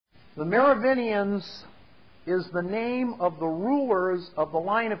The Merovingians is the name of the rulers of the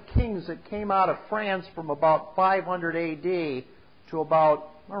line of kings that came out of France from about 500 AD to about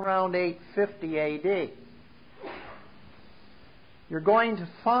around 850 AD. You're going to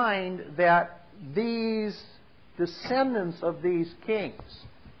find that these descendants of these kings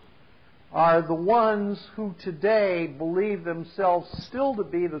are the ones who today believe themselves still to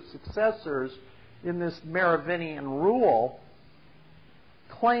be the successors in this Merovingian rule,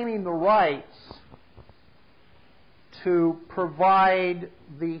 claiming the rights to provide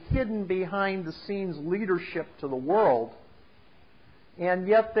the hidden behind-the-scenes leadership to the world. And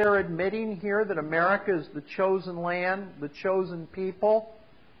yet they're admitting here that America is the chosen land, the chosen people,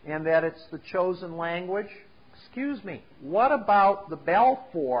 and that it's the chosen language. Excuse me, what about the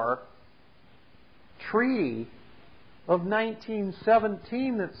Balfour Treaty of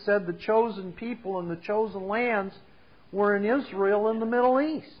 1917 that said the chosen people and the chosen lands were in Israel and the Middle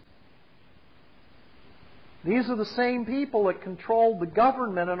East? These are the same people that controlled the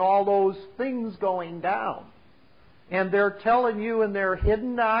government and all those things going down. And they're telling you in their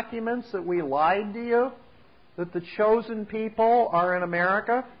hidden documents that we lied to you, that the chosen people are in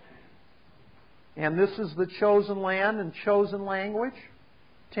America, and this is the chosen land and chosen language.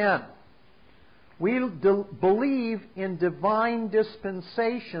 10. We believe in divine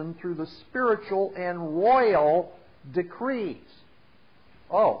dispensation through the spiritual and royal decrees.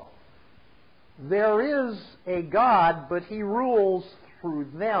 Oh, there is a God, but He rules through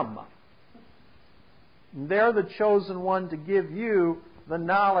them. They're the chosen one to give you the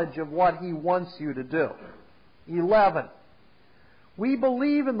knowledge of what He wants you to do. 11. We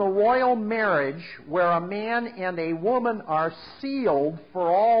believe in the royal marriage where a man and a woman are sealed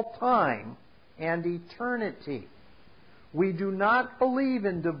for all time and eternity. We do not believe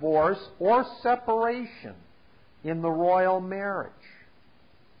in divorce or separation in the royal marriage.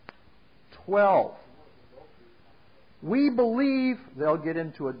 12. We believe, they'll get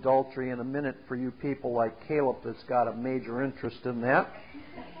into adultery in a minute for you people like Caleb that's got a major interest in that.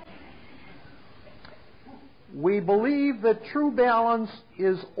 We believe that true balance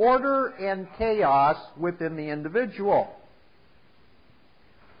is order and chaos within the individual.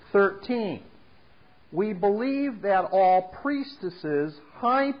 13. We believe that all priestesses,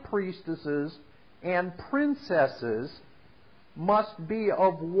 high priestesses, and princesses must be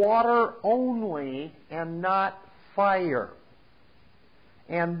of water only and not fire.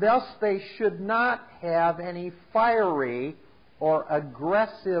 And thus they should not have any fiery or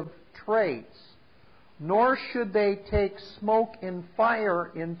aggressive traits, nor should they take smoke and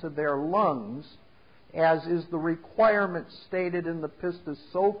fire into their lungs, as is the requirement stated in the Pistis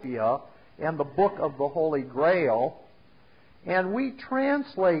Sophia and the Book of the Holy Grail. And we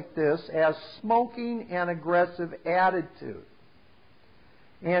translate this as smoking and aggressive attitude.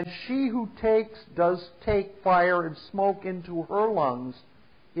 And she who does take fire and smoke into her lungs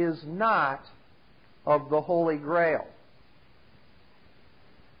is not of the Holy Grail.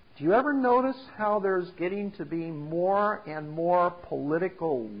 Do you ever notice how there's getting to be more and more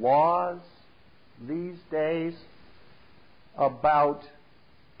political laws these days about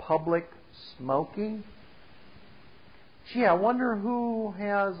public smoking? Gee, I wonder who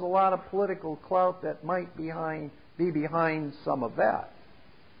has a lot of political clout that might be behind some of that.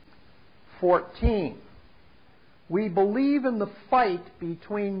 14. We believe in the fight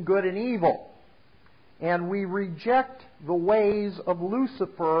between good and evil, and we reject the ways of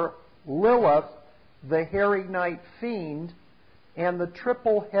Lucifer, Lilith, the hairy night fiend, and the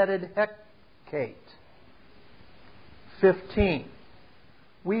triple-headed Hecate. 15.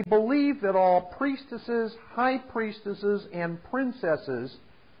 We believe that all priestesses, high priestesses, and princesses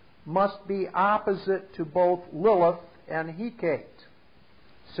must be opposite to both Lilith and Hecate.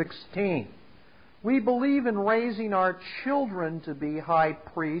 16. We believe in raising our children to be high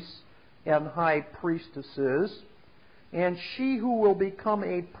priests and high priestesses, and she who will become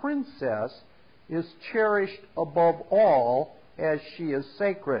a princess is cherished above all as she is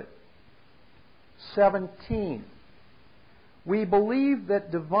sacred. 17. We believe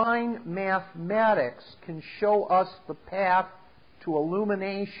that divine mathematics can show us the path to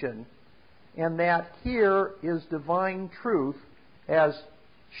illumination, and that here is divine truth as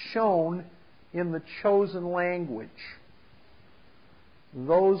shown in the chosen language.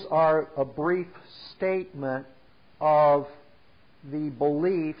 Those are a brief statement of the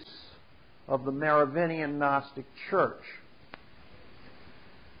beliefs of the Merovingian Gnostic Church.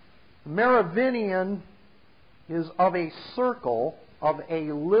 The Merovingian is of a circle, of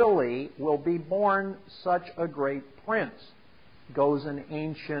a lily will be born such a great prince, goes in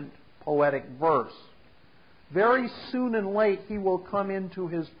ancient poetic verse. Very soon and late he will come into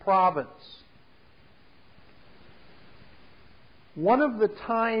his province. One of the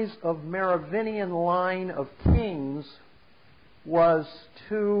ties of Merovingian line of kings was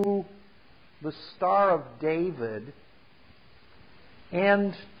to the Star of David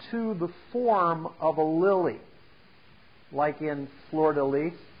and to the form of a lily, like in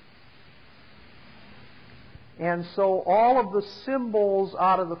fleur-de-lis. And so all of the symbols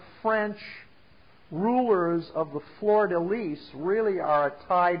out of the French rulers of the fleur-de-lis really are a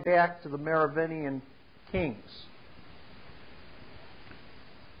tie back to the Merovingian kings.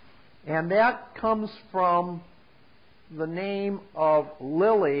 And that comes from the name of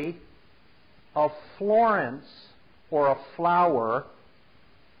lily, of Florence, or a flower,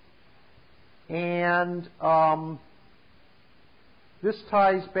 and this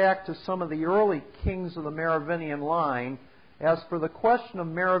ties back to some of the early kings of the Merovingian line. As for the question of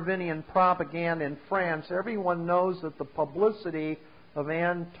Merovingian propaganda in France, everyone knows that the publicity of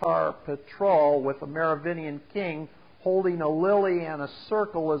Antar Petrol with a Merovingian king holding a lily and a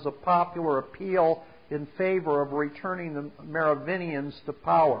circle is a popular appeal in favor of returning the Merovingians to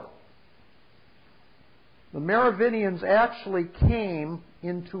power. The Merovingians actually came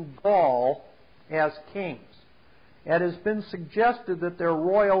into Gaul as kings. It has been suggested that their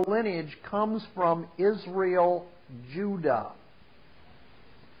royal lineage comes from Israel, Judah.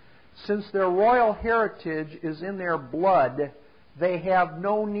 Since their royal heritage is in their blood, they have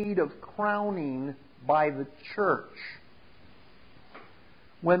no need of crowning by the church.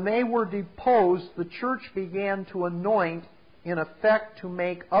 When they were deposed, the church began to anoint, in effect, to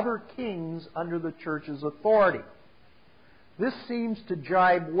make other kings under the church's authority. This seems to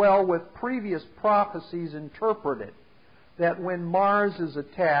jibe well with previous prophecies interpreted, that when Mars is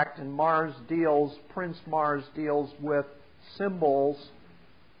attacked, and Prince Mars deals with symbols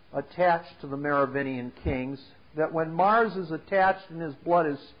attached to the Merovingian kings, that when Mars is attached and his blood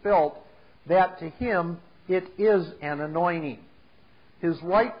is spilt, that to him it is an anointing. His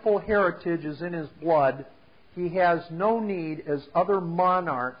rightful heritage is in his blood. He has no need, as other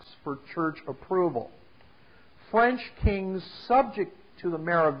monarchs, for church approval. French kings subject to the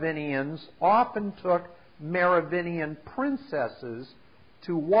Merovingians often took Merovingian princesses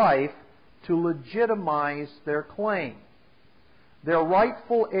to wife to legitimize their claim. Their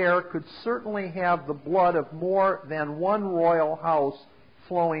rightful heir could certainly have the blood of more than one royal house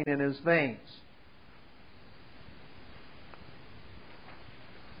flowing in his veins.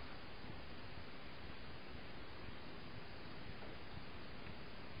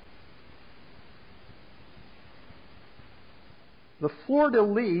 The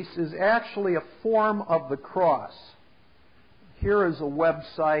fleur-de-lis is actually a form of the cross. Here is a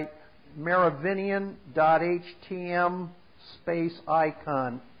website, merovingian.htm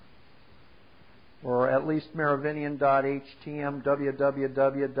 /icon, or at least merovingian.htm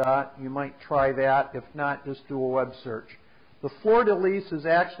www. You might try that. If not, just do a web search. The fleur-de-lis is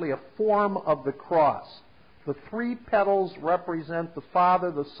actually a form of the cross. The three petals represent the Father,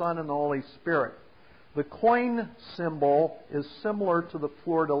 the Son, and the Holy Spirit. The coin symbol is similar to the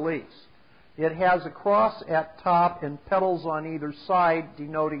fleur-de-lis. It has a cross at top and petals on either side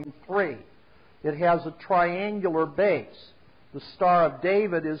denoting three. It has a triangular base. The Star of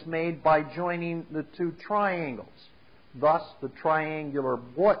David is made by joining the two triangles. Thus, the triangular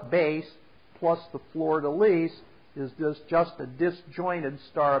base plus the fleur-de-lis is just a disjointed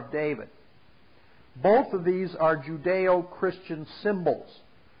Star of David. Both of these are Judeo-Christian symbols.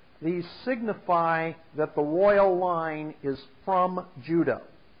 These signify that the royal line is from Judah.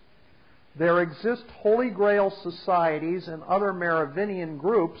 There exist Holy Grail societies and other Merovingian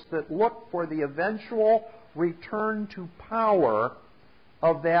groups that look for the eventual return to power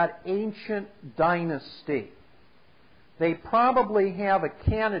of that ancient dynasty. They probably have a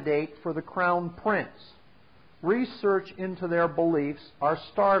candidate for the crown prince. Research into their beliefs are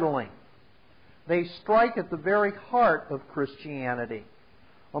startling. They strike at the very heart of Christianity.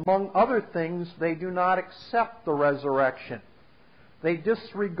 Among other things, they do not accept the resurrection. They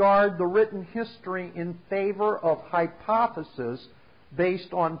disregard the written history in favor of hypothesis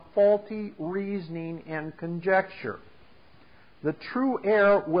based on faulty reasoning and conjecture. The true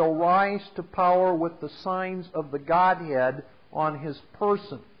heir will rise to power with the signs of the Godhead on his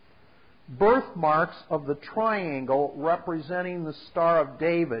person. Birthmarks of the triangle representing the Star of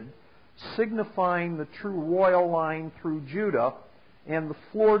David, signifying the true royal line through Judah, and the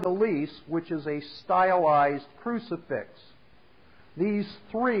fleur-de-lis, which is a stylized crucifix. These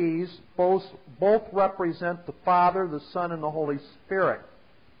threes both represent the Father, the Son, and the Holy Spirit.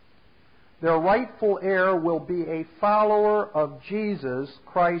 Their rightful heir will be a follower of Jesus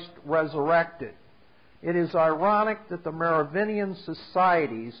Christ resurrected. It is ironic that the Merovingian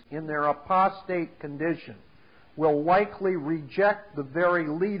societies, in their apostate condition, will likely reject the very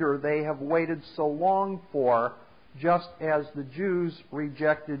leader they have waited so long for, just as the Jews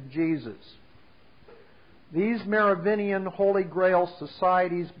rejected Jesus. These Merovingian Holy Grail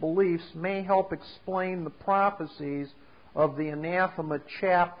Society's beliefs may help explain the prophecies of the anathema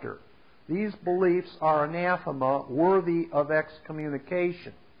chapter. These beliefs are anathema, worthy of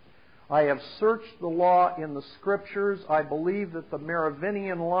excommunication. I have searched the law in the Scriptures. I believe that the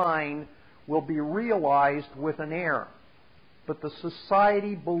Merovingian line will be realized with an heir. But the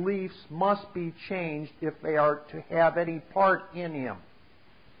society beliefs must be changed if they are to have any part in him.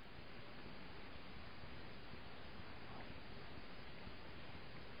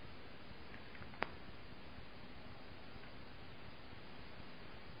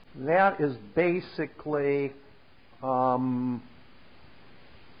 That is basically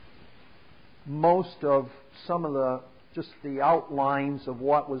most of some of the outlines of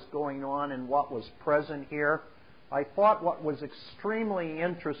what was going on and what was present here. I thought what was extremely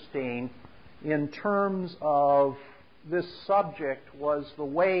interesting in terms of this subject was the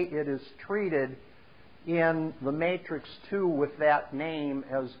way it is treated in the Matrix 2 with that name,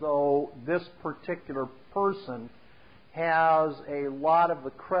 as though this particular person has a lot of the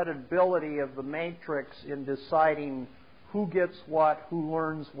credibility of the Matrix in deciding who gets what, who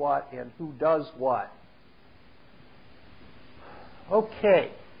learns what, and who does what.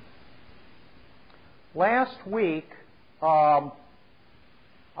 Okay. Last week, I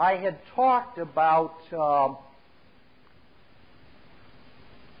had talked about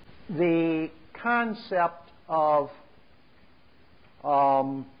the concept of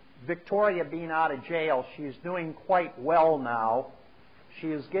Victoria being out of jail. She's doing quite well now. She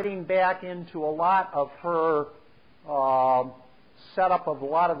is getting back into a lot of her setup of a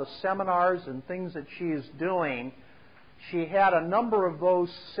lot of the seminars and things that she is doing. She had a number of those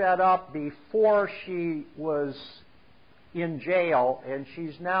set up before she was in jail, and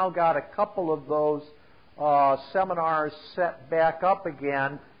she's now got a couple of those seminars set back up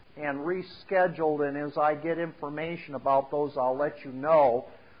again and rescheduled, and as I get information about those, I'll let you know.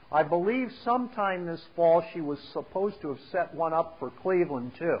 I believe sometime this fall she was supposed to have set one up for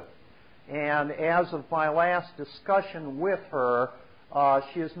Cleveland too. And as of my last discussion with her,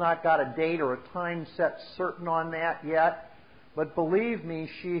 she has not got a date or a time set certain on that yet. But believe me,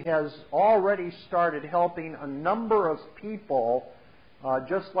 she has already started helping a number of people,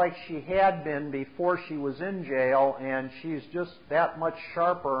 just like she had been before she was in jail, and she's just that much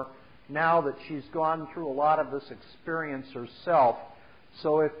sharper now that she's gone through a lot of this experience herself.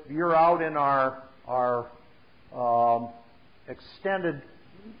 So if you're out in our extended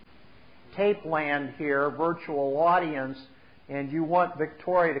tape land here, virtual audience, and you want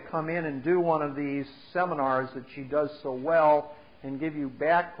Victoria to come in and do one of these seminars that she does so well and give you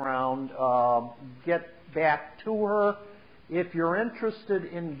background, get back to her. If you're interested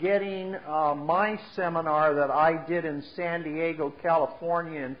in getting my seminar that I did in San Diego,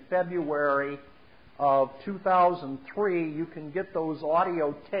 California in February of 2003, you can get those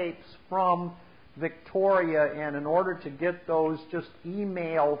audio tapes from Victoria, and in order to get those, just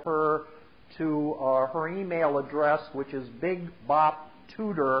email her to her email address, which is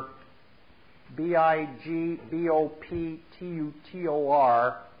bigboptutor,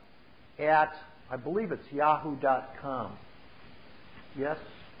 BIGBOPTUTOR, at, I believe it's yahoo.com. Yes?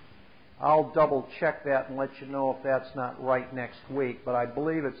 I'll double check that and let you know if that's not right next week, but I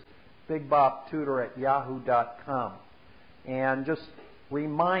believe it's bigboptutor at yahoo.com. And just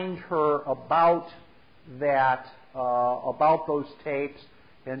remind her about that, about those tapes,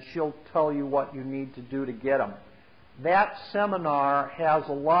 and she'll tell you what you need to do to get them. That seminar has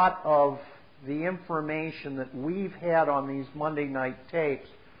a lot of the information that we've had on these Monday night tapes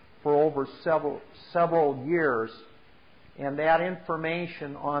for over several years, and that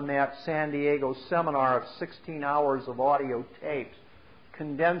information on that San Diego seminar of 16 hours of audio tapes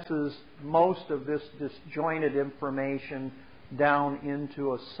condenses most of this disjointed information down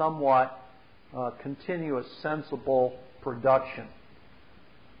into a somewhat continuous, sensible production.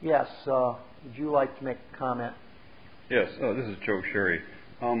 Yes, would you like to make a comment? Yes, this is Joe Sherry.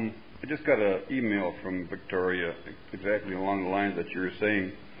 I just got an email from Victoria exactly along the lines that you were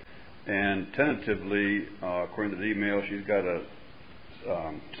saying, and tentatively, according to the email, she's got a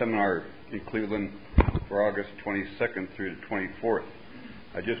seminar in Cleveland for August 22nd through the 24th.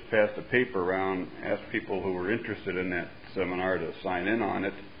 I just passed a paper around, asked people who were interested in that seminar to sign in on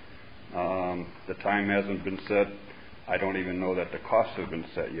it. The time hasn't been set. I don't even know that the costs have been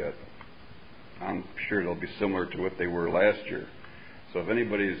set yet. I'm sure they'll be similar to what they were last year. So if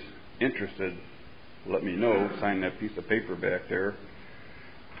anybody's interested, let me know, sign that piece of paper back there.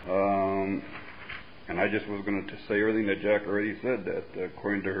 And I just was going to say everything that Jack already said, that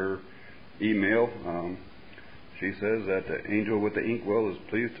according to her email, she says that the Angel with the Inkwell is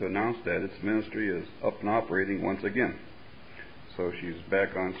pleased to announce that its ministry is up and operating once again. So she's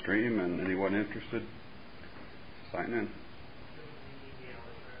back on stream, and anyone interested, sign in.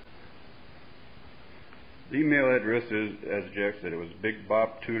 The email address is, as Jack said, it was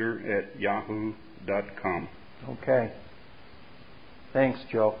bigbobtutor@yahoo.com. Okay. Thanks,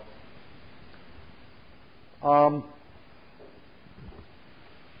 Joe. While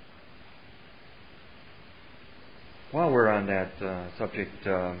we're on that subject,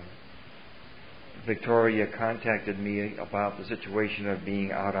 Victoria contacted me about the situation of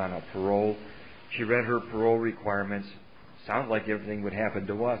being out on a parole. She read her parole requirements. Sounds like everything would happen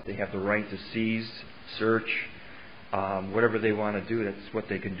to us. They have the right to seize, search, whatever they want to do. That's what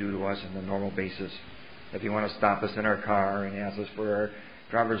they can do to us on a normal basis. If you want to stop us in our car and ask us for our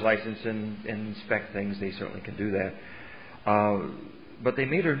driver's license and inspect things, they certainly can do that. But they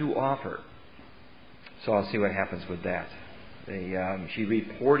made her a new offer. So I'll see what happens with that. She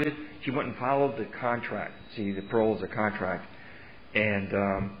reported, she went and followed the contract. See, the parole is a contract. And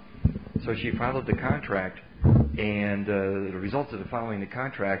so she followed the contract, and the results of the following the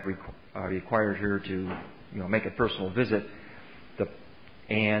contract required her to make a personal visit.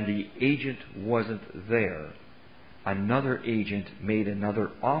 And the agent wasn't there. Another agent made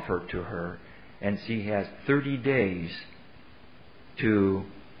another offer to her, and she has 30 days to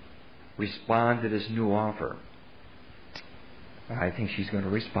respond to this new offer. I think she's going to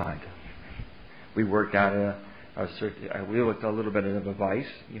respond. We worked out we looked at a little bit of advice,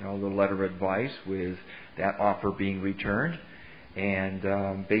 a little letter of advice with that offer being returned, and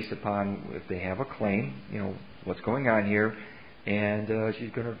based upon if they have a claim, what's going on here, and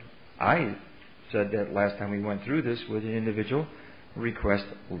she's going to. I said that last time we went through this with an individual, request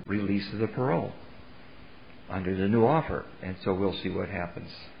release of the parole under the new offer, and so we'll see what happens.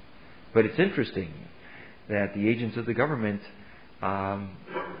 But it's interesting that the agents of the government,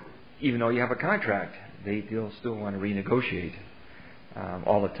 even though you have a contract, they'll still want to renegotiate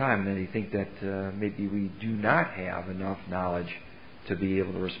all the time, and they think that maybe we do not have enough knowledge to be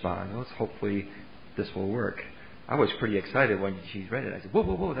able to respond. Well, hopefully this will work. I was pretty excited when she read it. I said,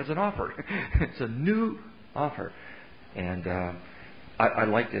 whoa, that's an offer. It's a new offer. And I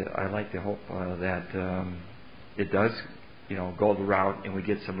like to hope that it does go the route and we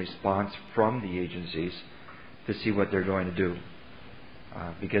get some response from the agencies to see what they're going to do.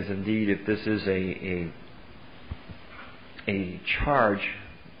 Because indeed, if this is a charge,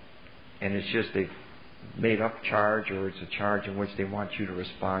 and it's just a made-up charge, or it's a charge in which they want you to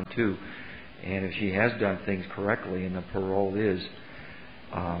respond to, and if she has done things correctly and the parole is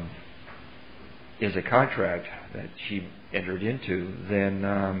a contract that she entered into, then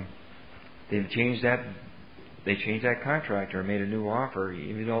they've changed that. They changed that contract or made a new offer.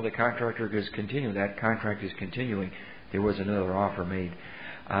 Even though the contractor is continuing, that contract is continuing. There was another offer made.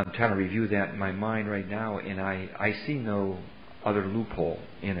 I'm trying to review that in my mind right now, and I see no other loophole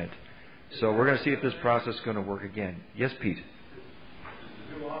in it. So we're going to see if this process is going to work again. Yes, Pete? Does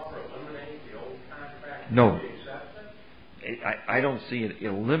the new offer eliminate the old contract? No. I don't see it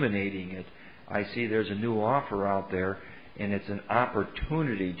eliminating it. I see there's a new offer out there, and it's an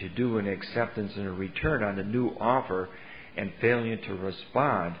opportunity to do an acceptance and a return on the new offer, and failing to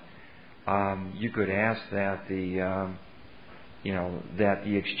respond, you could ask that the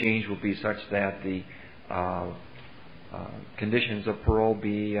exchange will be such that the conditions of parole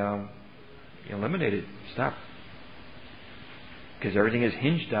be eliminated, stop, because everything is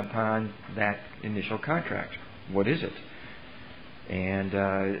hinged upon that initial contract. What is it? And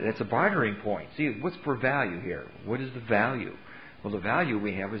it's a bartering point. See, what's for value here? What is the value? Well, the value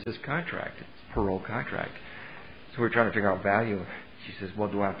we have is this contract. It's a parole contract. So we're trying to figure out value. She says, well,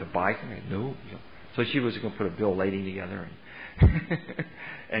 do I have to buy something? No. So she was going to put a bill lading together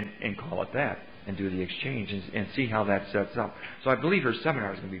and call it that and do the exchange and see how that sets up. So I believe her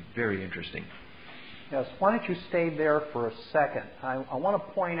seminar is going to be very interesting. Yes, why don't you stay there for a second? I want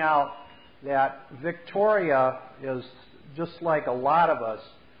to point out that Victoria is just like a lot of us.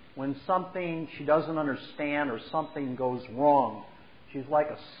 When something she doesn't understand or something goes wrong, she's like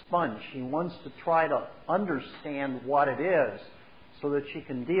a sponge. She wants to try to understand what it is so that she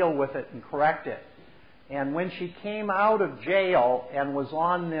can deal with it and correct it. And when she came out of jail and was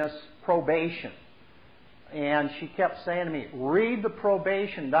on this probation, and she kept saying to me, read the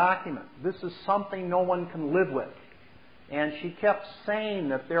probation document. This is something no one can live with. And she kept saying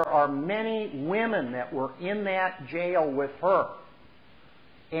that there are many women that were in that jail with her.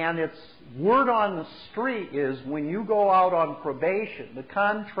 and its word on the street is when you go out on probation, the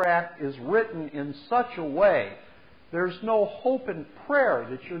contract is written in such a way there's no hope and prayer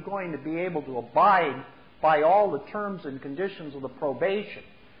that you're going to be able to abide by all the terms and conditions of the probation.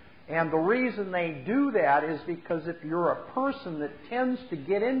 And the reason they do that is because if you're a person that tends to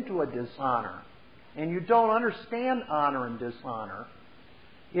get into a dishonor and you don't understand honor and dishonor,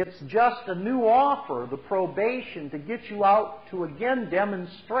 it's just a new offer, the probation, to get you out to again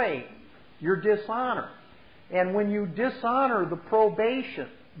demonstrate your dishonor. And when you dishonor the probation,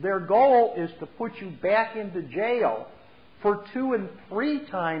 their goal is to put you back into jail for 2 and 3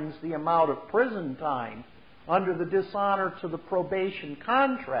 times the amount of prison time under the dishonor to the probation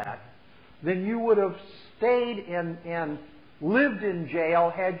contract than you would have stayed and lived in jail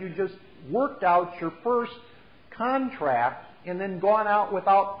had you just worked out your first contract and then gone out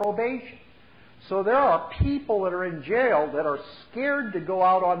without probation. So there are people that are in jail that are scared to go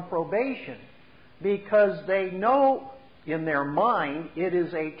out on probation because they know in their mind it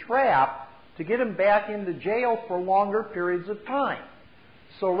is a trap to get them back into jail for longer periods of time.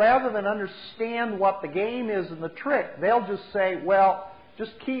 So rather than understand what the game is and the trick, they'll just say, well,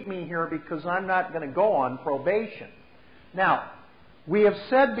 just keep me here because I'm not going to go on probation. Now, we have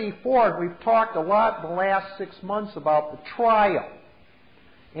said before, and we've talked a lot in the last 6 months about the trial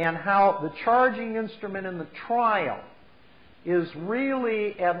and how the charging instrument in the trial is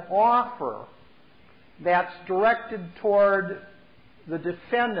really an offer that's directed toward the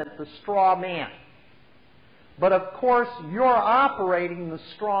defendant, the straw man. But of course, you're operating the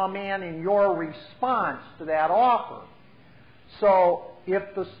straw man in your response to that offer. So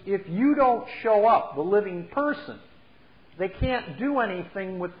if you don't show up, the living person, they can't do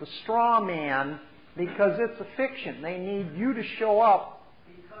anything with the straw man because it's a fiction. They need you to show up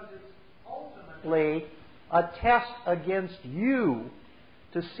because it's ultimately a test against you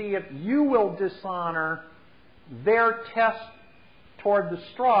to see if you will dishonor their test toward the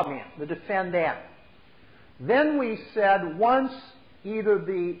straw man, the defendant. Then we said once either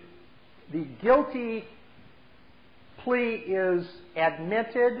the guilty plea is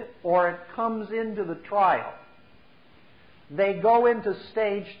admitted or it comes into the trial, they go into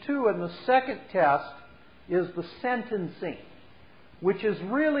stage 2, and the second test is the sentencing, which is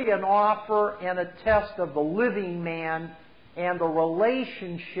really an offer and a test of the living man and the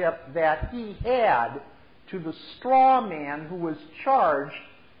relationship that he had to the straw man who was charged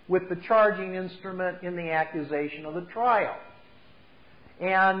with the charging instrument in the accusation of the trial.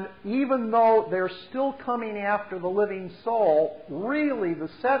 And even though they're still coming after the living soul, really the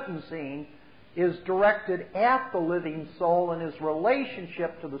sentencing is directed at the living soul and his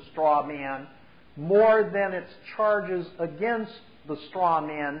relationship to the straw man more than its charges against the straw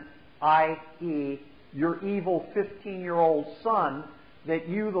man, i.e., your evil 15-year-old son that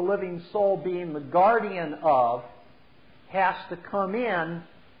you, the living soul, being the guardian of, has to come in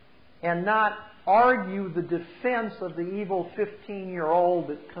and not argue the defense of the evil 15-year-old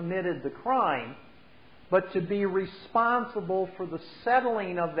that committed the crime, but to be responsible for the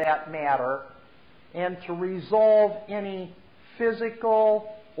settling of that matter and to resolve any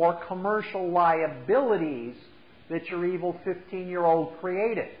physical or commercial liabilities that your evil 15-year-old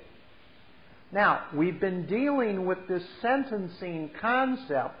created. Now, we've been dealing with this sentencing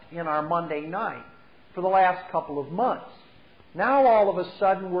concept in our Monday night for the last couple of months. Now, all of a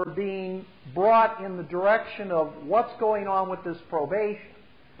sudden, we're being brought in the direction of what's going on with this probation.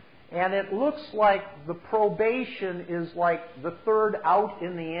 And it looks like the probation is like the third out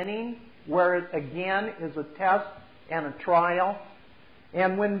in the inning, where it again is a test and a trial.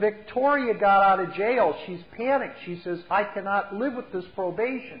 And when Victoria got out of jail, she's panicked. She says, I cannot live with this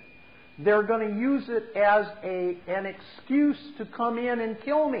probation. They're going to use it as an excuse to come in and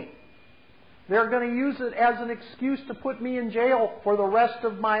kill me. They're going to use it as an excuse to put me in jail for the rest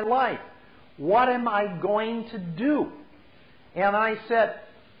of my life. What am I going to do? And I said,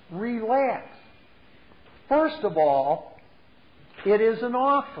 relax. First of all, it is an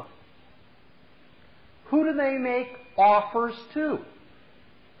offer. Who do they make offers to?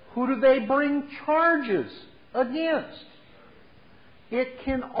 Who do they bring charges against? It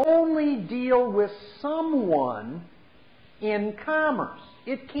can only deal with someone in commerce.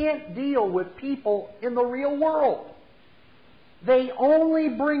 It can't deal with people in the real world. They only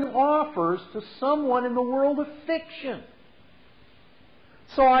bring offers to someone in the world of fiction.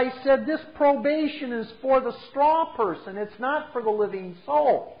 So I said this probation is for the straw person. It's not for the living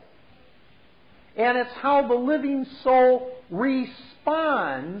soul. And it's how the living soul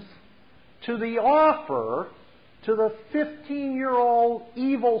responds to the offer to the 15-year-old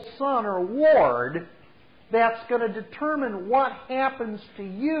evil son or ward that's going to determine what happens to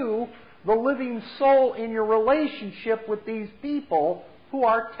you, the living soul, in your relationship with these people who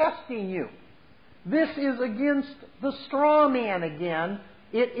are testing you. This is against the straw man again.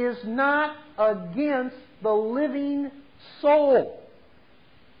 It is not against the living soul.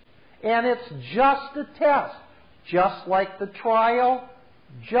 And it's just a test, just like the trial,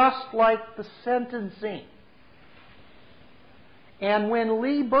 just like the sentencing. And when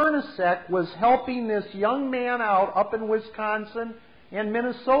Lee Bernasek was helping this young man out up in Wisconsin and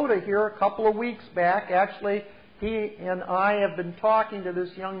Minnesota here a couple of weeks back, actually he and I have been talking to this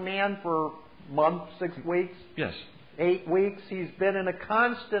young man for a month, 6 weeks. Yes. 8 weeks. He's been in a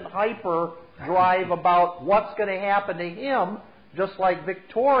constant hyper drive about what's going to happen to him, just like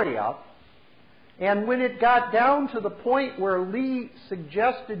Victoria. And when it got down to the point where Lee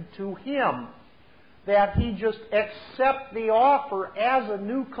suggested to him that he just accept the offer as a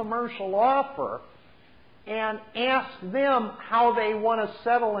new commercial offer and ask them how they want to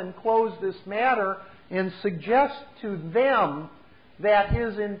settle and close this matter, and suggest to them that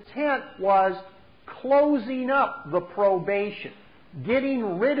his intent was closing up the probation,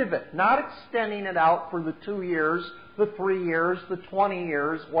 getting rid of it, not extending it out for the 2 years, the 3 years, the 20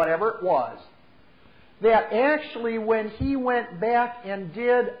 years, whatever it was. That actually when he went back and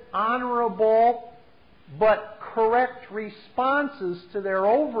did honorable but correct responses to their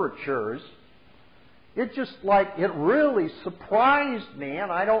overtures, it just it really surprised me, and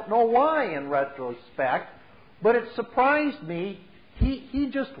I don't know why in retrospect, but it surprised me. He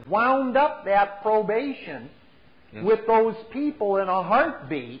just wound up that probation with those people in a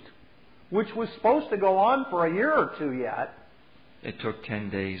heartbeat, which was supposed to go on for a year or two yet. It took 10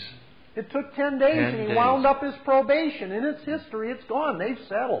 days. It took 10 days, and he wound up his probation. In its history, it's gone. They've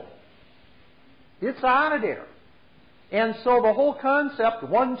settled. It's out of there. And so the whole concept,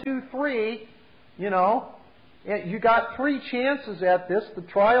 1, 2, 3, you got 3 chances at this. The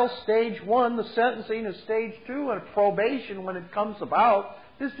trial, stage 1, the sentencing is stage 2, and probation, when it comes about,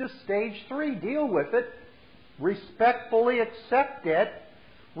 is just stage 3. Deal with it. Respectfully accept it.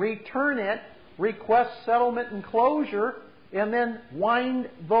 Return it. Request settlement and closure. And then wind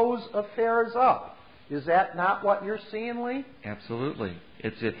those affairs up. Is that not what you're seeing, Lee? Absolutely.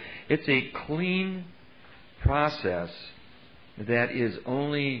 It's a clean process that is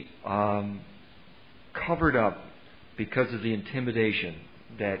only covered up because of the intimidation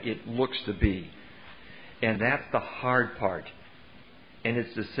that it looks to be. And that's the hard part. And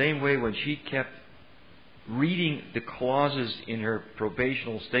it's the same way when she kept reading the clauses in her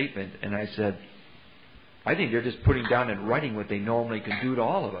probational statement, and I said, I think they're just putting down in writing what they normally can do to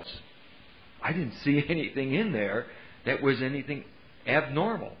all of us. I didn't see anything in there that was anything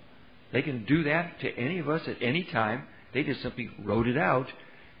abnormal. They can do that to any of us at any time. They just simply wrote it out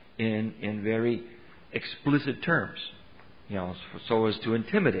in very explicit terms, so as to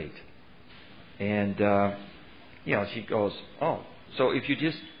intimidate. And, she goes, oh, so if you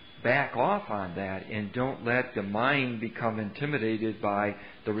just back off on that and don't let the mind become intimidated by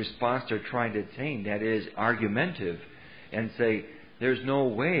the response they're trying to attain, that is argumentative, and say, there's no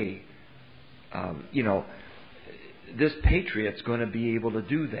way, this patriot's going to be able to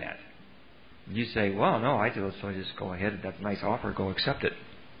do that. You say, well, no, I just go ahead, that's a nice offer, go accept it,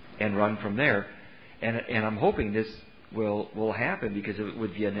 and run from there. And I'm hoping this will happen, because it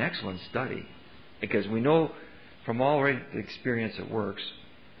would be an excellent study. Because we know from already the experience it works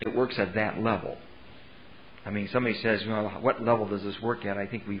at that level. I mean, somebody says, what level does this work at? I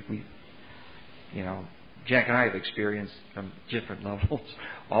think we Jack and I have experienced from different levels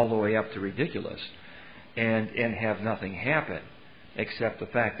all the way up to ridiculous, and have nothing happen except the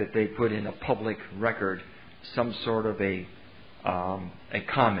fact that they put in a public record some sort of a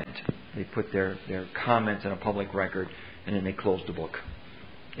comment. They put their comments in a public record, and then they close the book.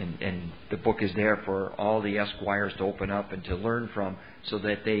 And the book is there for all the esquires to open up and to learn from, so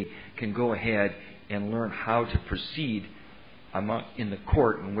that they can go ahead and learn how to proceed in the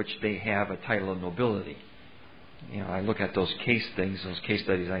court in which they have a title of nobility. I look at those case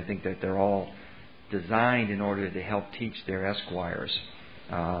studies, I think that they're all designed in order to help teach their esquires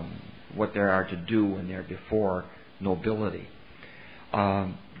what they are to do when they're before nobility.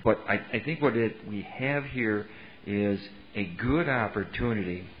 But I think what we have here is a good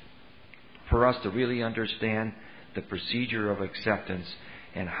opportunity for us to really understand the procedure of acceptance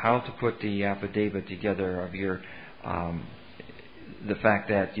and how to put the affidavit together of your the fact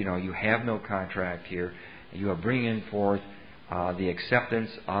that you have no contract here. You are bringing forth the acceptance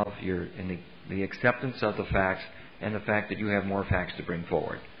of the acceptance of the facts, and the fact that you have more facts to bring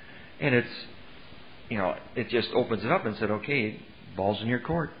forward. And it just opens it up and said, okay, ball's in your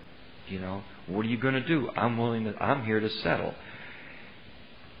court. What are you going to do? I'm here to settle.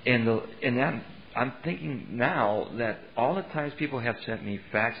 I'm thinking now that all the times people have sent me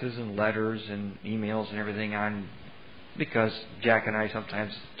faxes and letters and emails and everything because Jack and I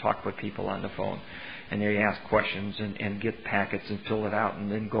sometimes talk with people on the phone, and they ask questions and get packets and fill it out and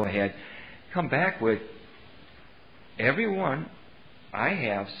then go ahead, come back with, everyone I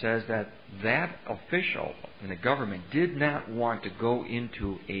have says that official in the government did not want to go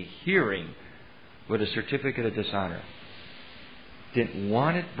into a hearing with a certificate of dishonor. Didn't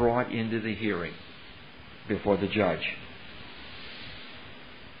want it brought into the hearing before the judge.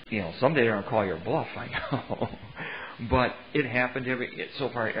 Someday they're going to call your bluff, I know. But it happened so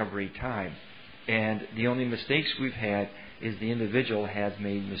far every time. And the only mistakes we've had is the individual has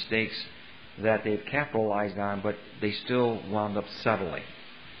made mistakes that they've capitalized on, but they still wound up settling.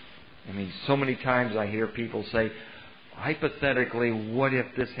 I mean, so many times I hear people say, hypothetically, what if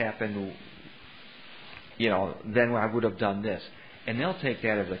this happened? Then I would have done this. And they'll take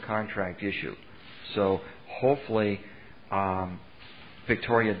that as a contract issue. So hopefully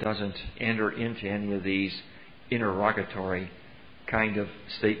Victoria doesn't enter into any of these interrogatory kind of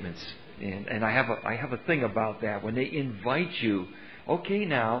statements. And I have a thing about that. When they invite you, okay,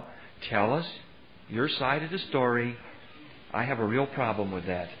 now tell us your side of the story, I have a real problem with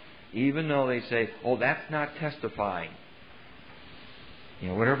that. Even though they say, oh, that's not testifying.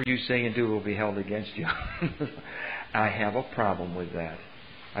 Whatever you say and do will be held against you. I have a problem with that.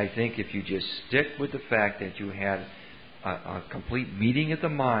 I think if you just stick with the fact that you had a complete meeting of the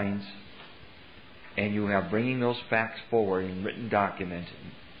minds and you have bringing those facts forward in written document,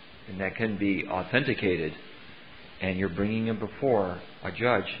 and that can be authenticated, and you're bringing them before a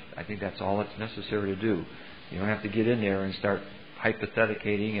judge, I think that's all that's necessary to do. You don't have to get in there and start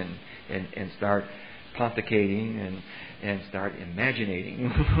hypotheticating and start pontificating and start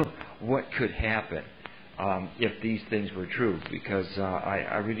imaginating what could happen if these things were true, because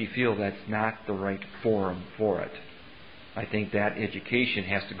I really feel that's not the right forum for it. I think that education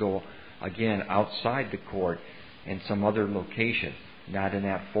has to go, again, outside the court in some other location, not in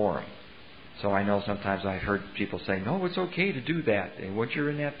that forum. So I know sometimes I've heard people say, no, it's okay to do that. And once you're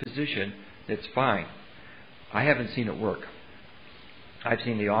in that position, it's fine. I haven't seen it work. I've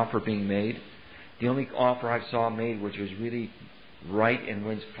seen the offer being made. The only offer I saw made which was really right, and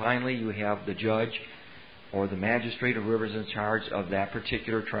when finally you have the judge or the magistrate or whoever's in charge of that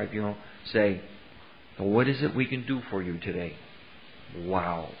particular tribunal say, well, what is it we can do for you today?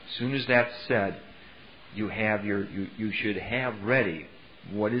 Wow. As soon as that's said, you should have ready,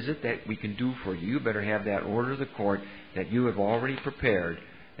 what is it that we can do for you? You better have that order of the court that you have already prepared,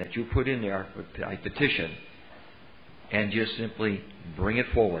 that you put in there, a petition, and just simply bring it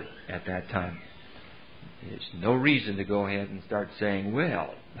forward at that time. There's no reason to go ahead and start saying,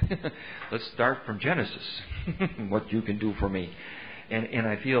 well, let's start from Genesis, what you can do for me. And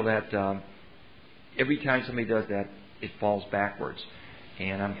I feel that every time somebody does that, it falls backwards.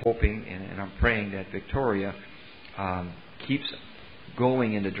 And I'm hoping and I'm praying that Victoria keeps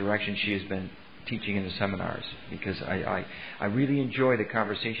going in the direction she has been teaching in the seminars, because I really enjoy the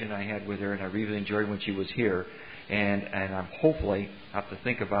conversation I had with her, and I really enjoyed when she was here. And I'm hopefully, I have to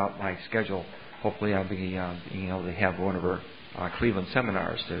think about my schedule. Hopefully I'll be being able to have one of her Cleveland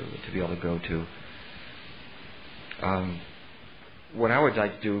seminars to be able to go to. What I would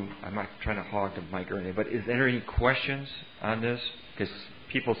like to do, I'm not trying to hog the mic or anything, but is there any questions on this? Because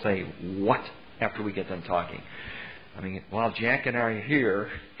people say, what, after we get done talking? I mean, while Jack and I are here,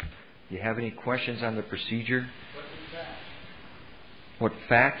 do you have any questions on the procedure? What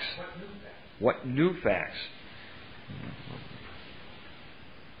facts? What new facts?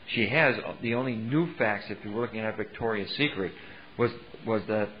 She has the only new facts, if you were looking at Victoria's Secret, was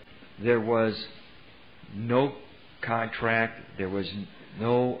that there was no contract, there was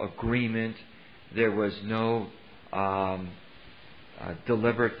no agreement, there was no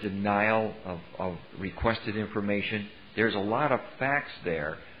deliberate denial of requested information. There's a lot of facts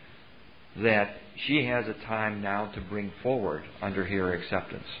there that she has a time now to bring forward under her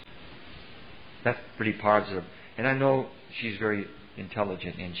acceptance. That's pretty positive. And I know she's very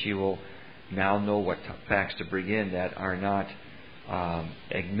intelligent, and she will now know what facts to bring in that are not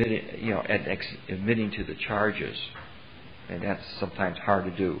admitting to the charges. And that's sometimes hard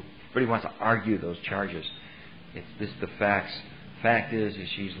to do. Everybody wants to argue those charges. It's the facts. Fact is that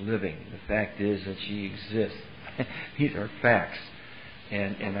she's living. The fact is that she exists. These are facts.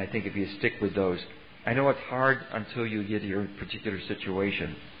 And I think if you stick with those, I know it's hard until you get to your particular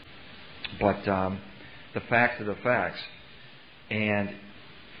situation. But the facts are the facts. And,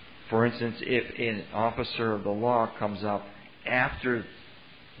 for instance, if an officer of the law comes up after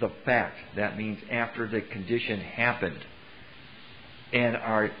the fact. That means after the condition happened, and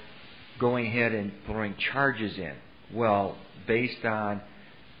are going ahead and throwing charges in. Well, based on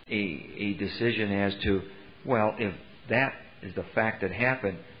a decision as to, well, if that is the fact that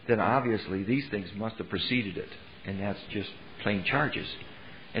happened, then obviously these things must have preceded it. And that's just plain charges.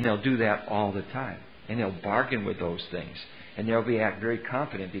 And they'll do that all the time. And they'll bargain with those things. And they'll be act very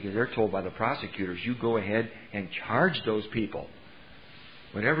confident because they're told by the prosecutors, you go ahead and charge those people.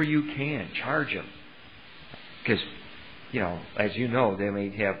 Whatever you can, charge them. Because, as you know, they may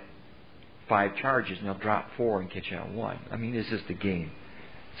have 5 charges and they'll drop 4 and catch you on 1. I mean, this is the game.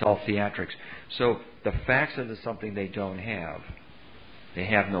 It's all theatrics. So the facts are something they don't have. They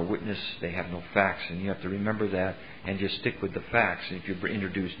have no witness, they have no facts, and you have to remember that and just stick with the facts. And if you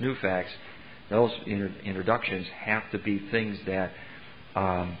introduce new facts, those introductions have to be things that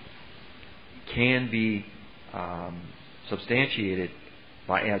can be substantiated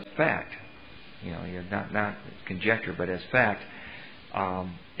as fact. You're not conjecture, but as fact.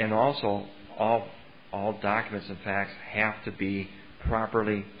 And also, all documents and facts have to be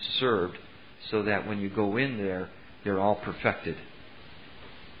properly served so that when you go in there, they're all perfected.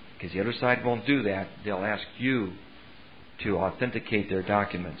 Because the other side won't do that. They'll ask you to authenticate their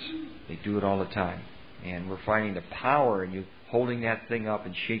documents. They do it all the time. And we're finding the power in you holding that thing up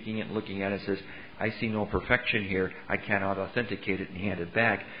and shaking it and looking at it and says, I see no perfection here. I cannot authenticate it and hand it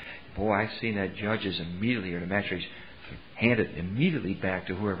back. Boy, I've seen that judges immediately or the magistrates hand it immediately back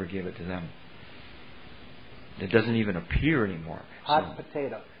to whoever gave it to them. It doesn't even appear anymore. Hot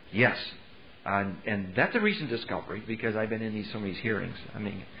potato. Yes. And that's a recent discovery because I've been in some of these hearings. I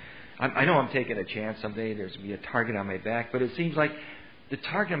mean, I know I'm taking a chance someday there's going to be a target on my back, but it seems like the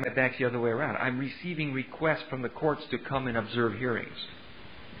target on my back's the other way around. I'm receiving requests from the courts to come and observe hearings.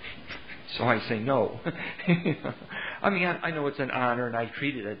 So I say no. I mean, I know it's an honor, and I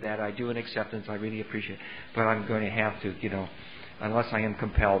treat it as that. I do an acceptance. I really appreciate it. But I'm going to have to, unless I am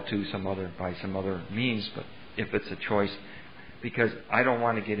compelled to by some other means, but if it's a choice, because I don't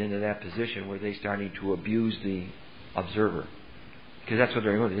want to get into that position where they're starting to abuse the observer. Because that's what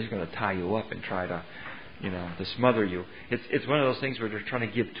they're going to do. They're just going to tie you up and try to, to smother you. It's one of those things where they're trying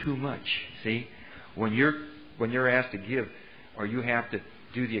to give too much. See, when you're asked to give, or you have to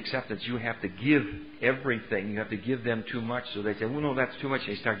do the acceptance, you have to give everything. You have to give them too much. So they say, well, no, that's too much.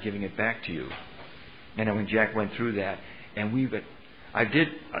 They start giving it back to you. And then when Jack went through that, and I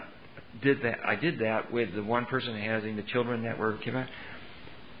did that with the one person having the children that were given,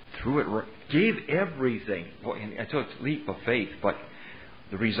 gave everything. I took a leap of faith, but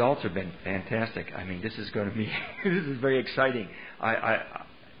the results have been fantastic. I mean, this is going to be this is very exciting.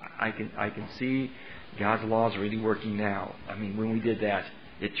 I can see God's law is really working now. I mean, when we did that,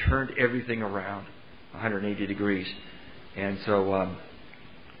 it turned everything around 180 degrees, and so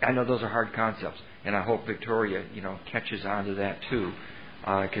I know those are hard concepts, and I hope Victoria, catches on to that too,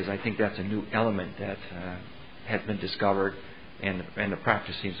 because I think that's a new element that has been discovered, and the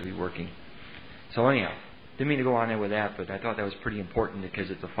practice seems to be working. So anyhow, didn't mean to go on there with that, but I thought that was pretty important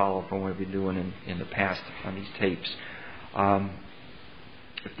because it's a follow-up from what we've been doing in the past on these tapes.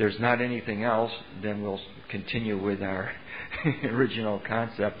 If there's not anything else, then we'll continue with our original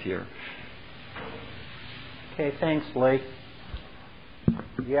concept here. Okay, thanks, Lee.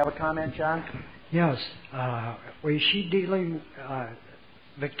 Do you have a comment, John? Yes. Was she dealing,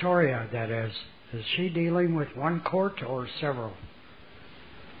 Victoria, that is she dealing with one court or several?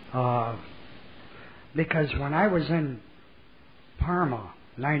 Because when I was in Parma,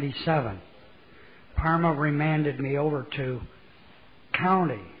 97, Parma remanded me over to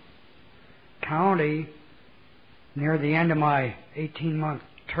county. County, near the end of my 18-month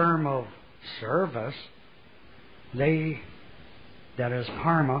term of service, that is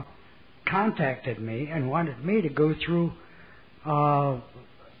Parma, contacted me and wanted me to go through,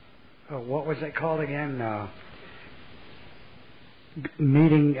 what was it called again?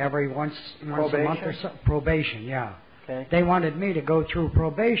 Meeting every once a month or so. Probation, yeah. Okay. They wanted me to go through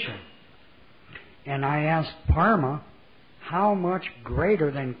probation. And I asked Parma, how much greater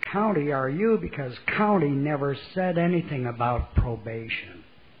than county are you? Because county never said anything about probation.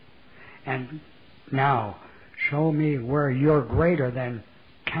 And now, show me where you're greater than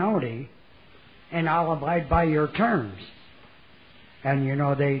county, and I'll abide by your terms. And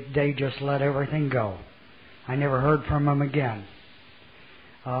they just let everything go. I never heard from them again.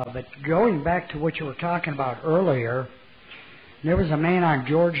 But going back to what you were talking about earlier, there was a man on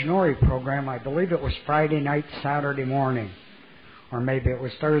George Norrie program, I believe it was Friday night, Saturday morning, or maybe it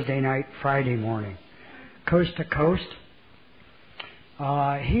was Thursday night, Friday morning, Coast to Coast.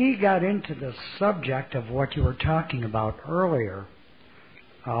 He got into the subject of what you were talking about earlier,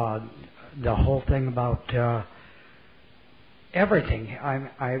 the whole thing about everything.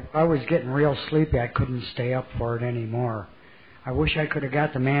 I was getting real sleepy. I couldn't stay up for it anymore. I wish I could have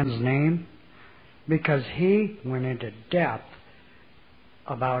got the man's name, because he went into depth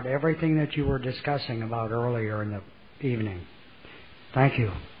about everything that you were discussing about earlier in the evening. Thank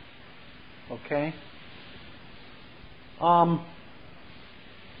you. Okay. I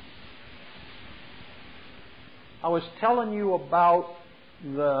was telling you about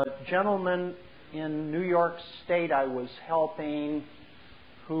the gentleman in New York State I was helping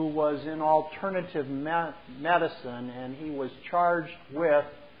who was in alternative medicine, and he was charged with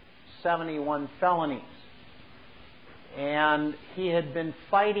 71 felonies. And he had been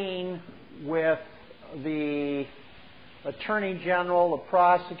fighting with the Attorney General, the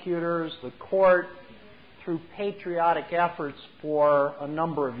prosecutors, the court, through patriotic efforts for a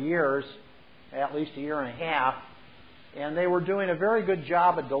number of years, at least a year and a half. And they were doing a very good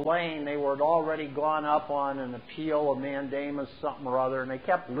job of delaying. They were already gone up on an appeal, a mandamus, something or other, and they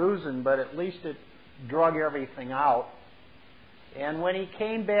kept losing, but at least it drug everything out. And when he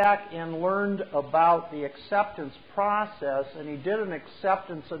came back and learned about the acceptance process, and he did an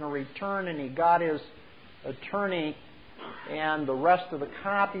acceptance and a return, and he got his attorney and the rest of the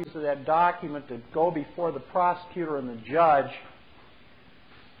copies of that document to go before the prosecutor and the judge,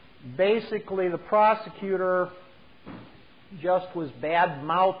 basically the prosecutor just was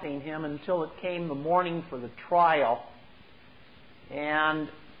bad-mouthing him until it came the morning for the trial. And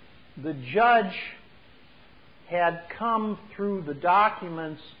the judge had come through the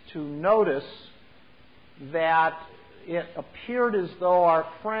documents to notice that it appeared as though our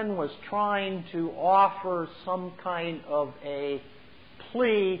friend was trying to offer some kind of a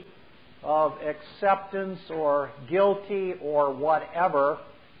plea of acceptance or guilty or whatever.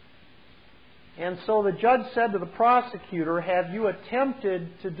 And so the judge said to the prosecutor, "Have you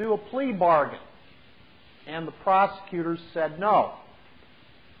attempted to do a plea bargain?" And the prosecutor said no.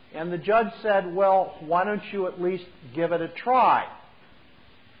 And the judge said, "Well, why don't you at least give it a try?"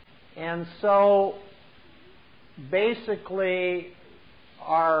 And so basically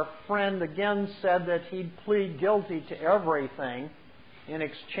our friend again said that he'd plead guilty to everything in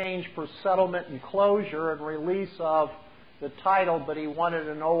exchange for settlement and closure and release of the title, but he wanted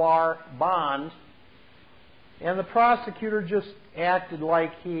an OR bond. And the prosecutor just acted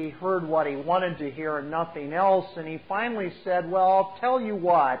like he heard what he wanted to hear and nothing else, and he finally said, "Well, I'll tell you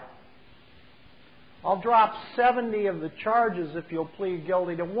what, I'll drop 70 of the charges if you'll plead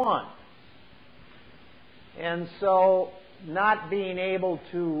guilty to one." And so, not being able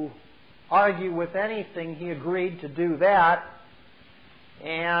to argue with anything, he agreed to do that.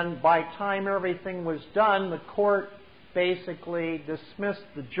 And by the time everything was done, the court basically dismissed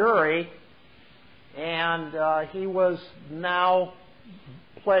the jury, and he was now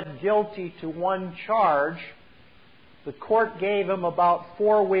pled guilty to one charge. The court gave him about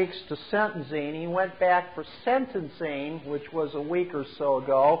 4 weeks to sentencing. He went back for sentencing, which was a week or so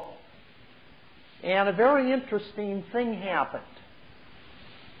ago, and a very interesting thing happened.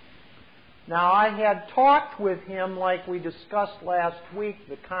 Now, I had talked with him, like we discussed last week,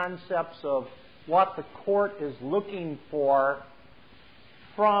 the concepts of what the court is looking for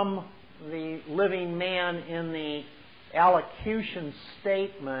from the living man in the allocution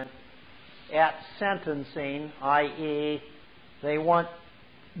statement at sentencing, i.e., they want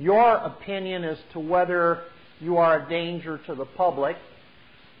your opinion as to whether you are a danger to the public,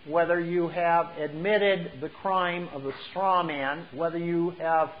 whether you have admitted the crime of the straw man, whether you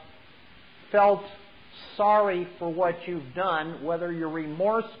have felt sorry for what you've done, whether you're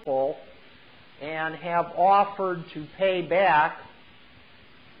remorseful and have offered to pay back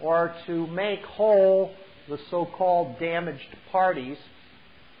or to make whole the so-called damaged parties.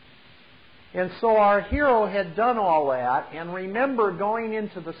 And so our hero had done all that, and remember, going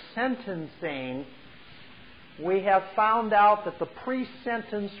into the sentencing, we have found out that the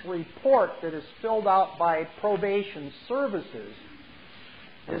pre-sentence report that is filled out by probation services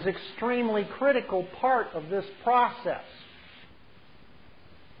is an extremely critical part of this process.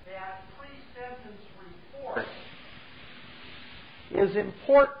 That pre-sentence report is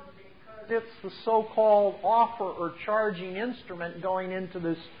important because it's the so-called offer or charging instrument going into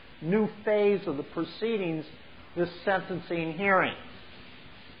this new phase of the proceedings, this sentencing hearing.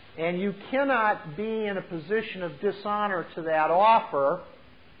 And you cannot be in a position of dishonor to that offer,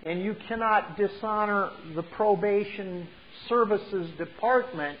 and you cannot dishonor the probation services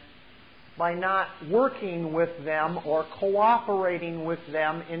department by not working with them or cooperating with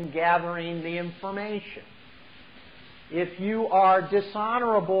them in gathering the information. If you are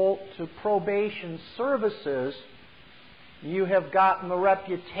dishonorable to probation services, You have gotten the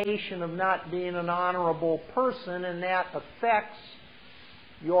reputation of not being an honorable person, and that affects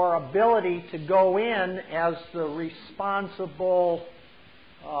your ability to go in as the responsible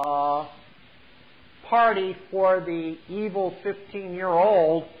party for the evil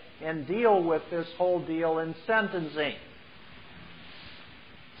 15-year-old and deal with this whole deal in sentencing.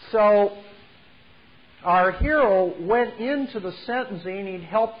 So our hero went into the sentencing. He'd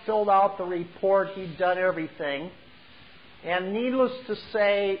helped fill out the report. He'd done everything. And needless to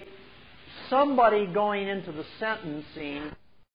say, somebody going into the sentencing